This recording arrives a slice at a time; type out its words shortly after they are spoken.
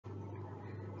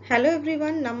Hello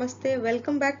everyone, Namaste,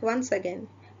 welcome back once again.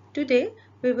 Today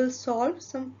we will solve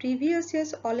some previous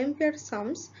year's Olympiad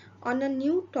sums on a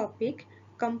new topic,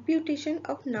 computation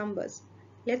of numbers.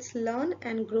 Let's learn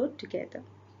and grow together.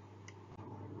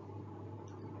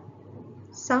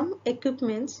 Some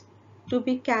equipments to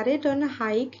be carried on a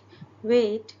hike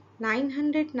weight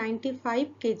 995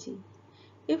 kg.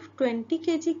 If 20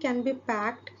 kg can be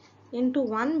packed into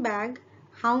one bag,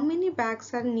 how many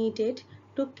bags are needed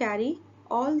to carry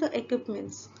all the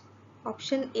equipments?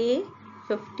 Option A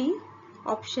 50,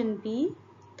 option B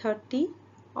 30,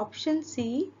 option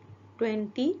C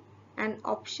 20 and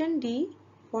option D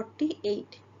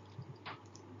 48.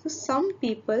 So some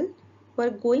people were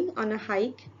going on a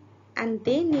hike and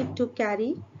they need to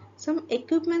carry some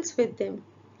equipments with them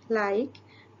like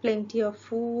plenty of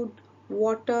food,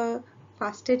 water,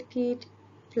 first aid kit,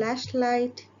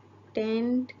 flashlight,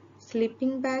 tent,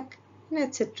 sleeping bag, and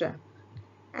etc.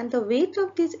 And the weight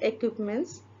of these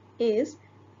equipments is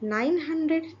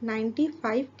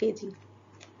 995 kg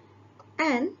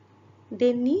and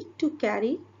they need to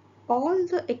carry all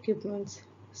the equipments.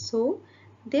 So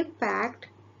they packed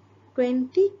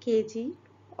 20 kg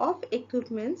of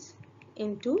equipments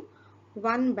into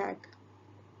one bag.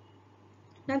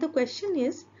 Now the question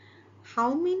is,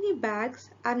 how many bags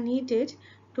are needed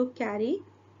to carry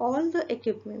all the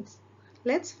equipments?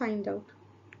 Let's find out.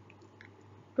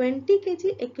 20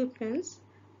 kg equipments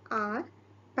are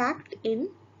packed in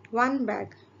one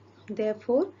bag.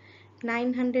 Therefore,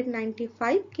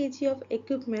 995 kg of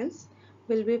equipments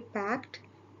will be packed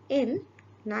in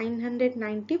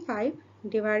 995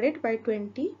 divided by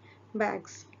 20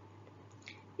 bags.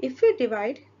 If we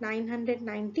divide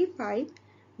 995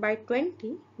 by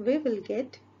 20, we will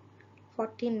get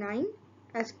 49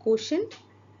 as quotient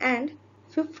and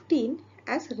 15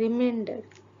 as remainder.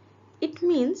 It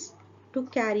means to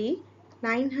carry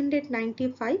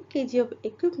 995 kg of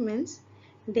equipments,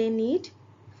 they need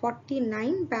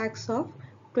 49 bags of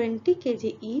 20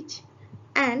 kg each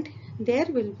and there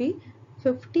will be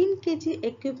 15 kg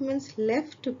equipments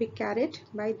left to be carried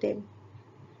by them.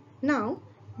 Now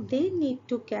they need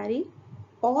to carry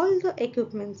all the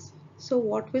equipments. So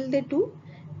what will they do?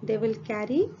 They will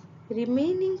carry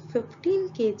remaining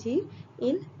 15 kg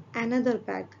in another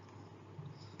bag.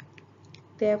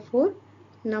 Therefore,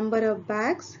 number of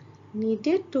bags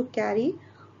needed to carry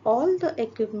all the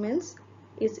equipments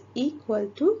is equal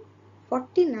to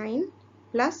 49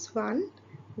 plus 1,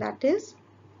 that is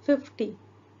 50.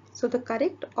 So the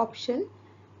correct option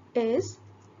is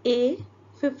A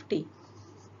 50.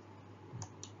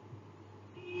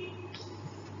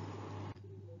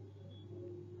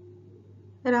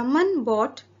 Raman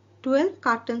bought 12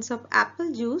 cartons of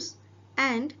apple juice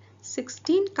and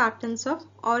 16 cartons of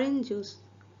orange juice.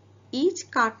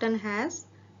 Each carton has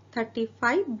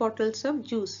 35 bottles of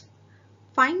juice.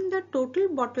 Find the total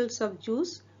bottles of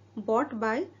juice bought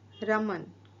by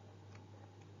Raman.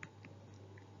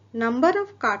 Number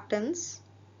of cartons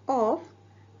of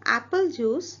apple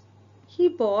juice he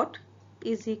bought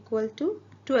is equal to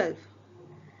 12.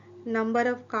 Number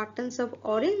of cartons of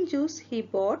orange juice he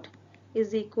bought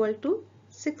is equal to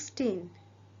 16.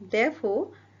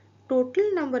 Therefore,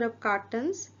 total number of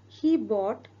cartons he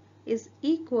bought is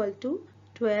equal to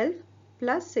 12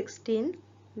 plus 16,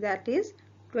 that is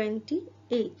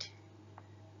 28.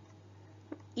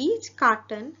 Each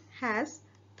carton has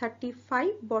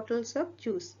 35 bottles of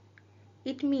juice.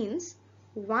 It means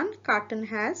one carton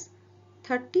has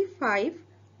 35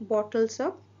 bottles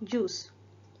of juice.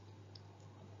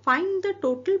 Find the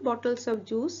total bottles of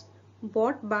juice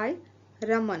bought by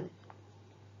Raman.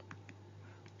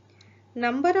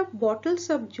 Number of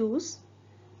bottles of juice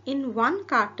in one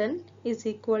carton is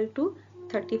equal to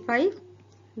 35.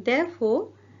 Therefore,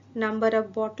 number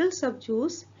of bottles of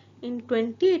juice in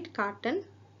 28 carton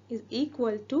is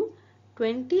equal to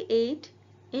 28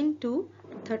 into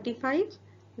 35,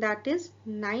 that is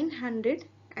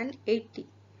 980.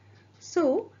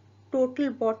 So,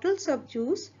 total bottles of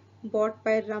juice bought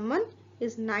by Raman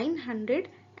is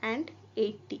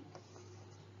 980.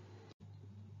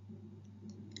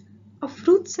 A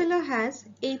fruit seller has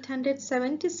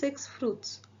 876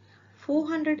 fruits.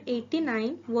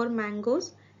 489 were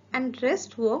mangoes and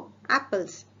rest were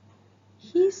apples.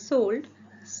 He sold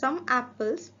some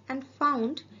apples and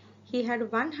found he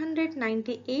had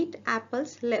 198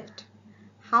 apples left.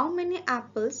 How many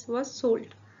apples were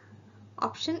sold?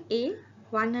 Option A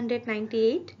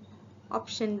 198,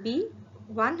 option B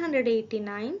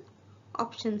 189,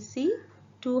 option C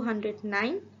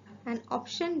 209 and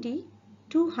option D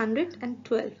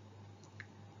 212.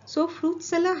 So fruit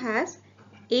seller has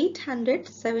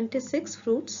 876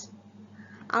 fruits,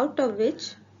 out of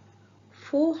which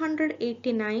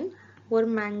 489 were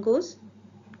mangoes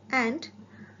and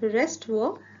rest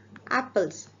were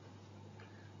apples.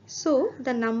 So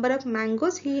the number of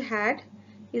mangoes he had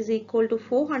is equal to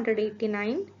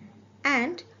 489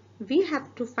 and we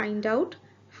have to find out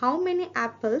how many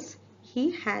apples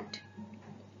he had.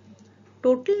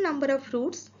 Total number of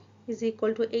fruits is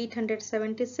equal to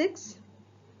 876.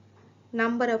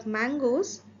 Number of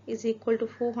mangoes is equal to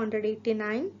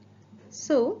 489.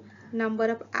 So number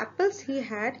of apples he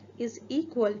had is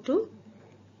equal to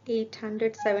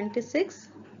 876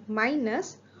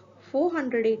 minus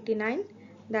 489,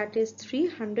 that is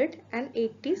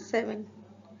 387.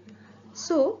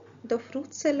 So the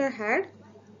fruit seller had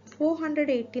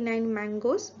 489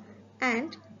 mangoes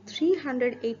and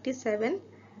 387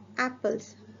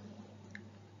 apples.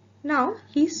 Now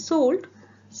he sold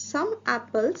some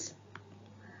apples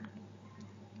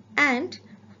and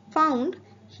found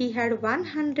he had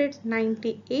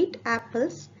 198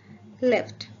 apples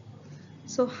left.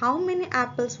 So how many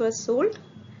apples were sold?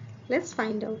 Let's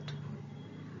find out.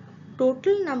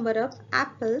 Total number of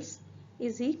apples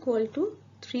is equal to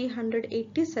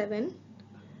 387.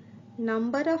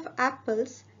 Number of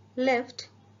apples left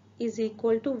is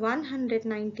equal to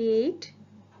 198.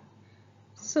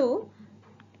 So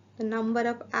the number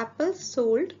of apples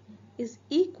sold is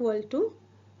equal to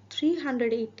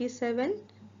 387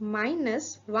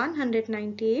 minus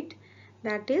 198,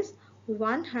 that is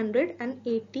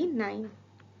 189.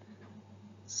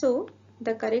 So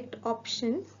the correct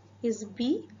option is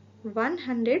B,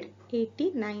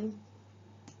 189.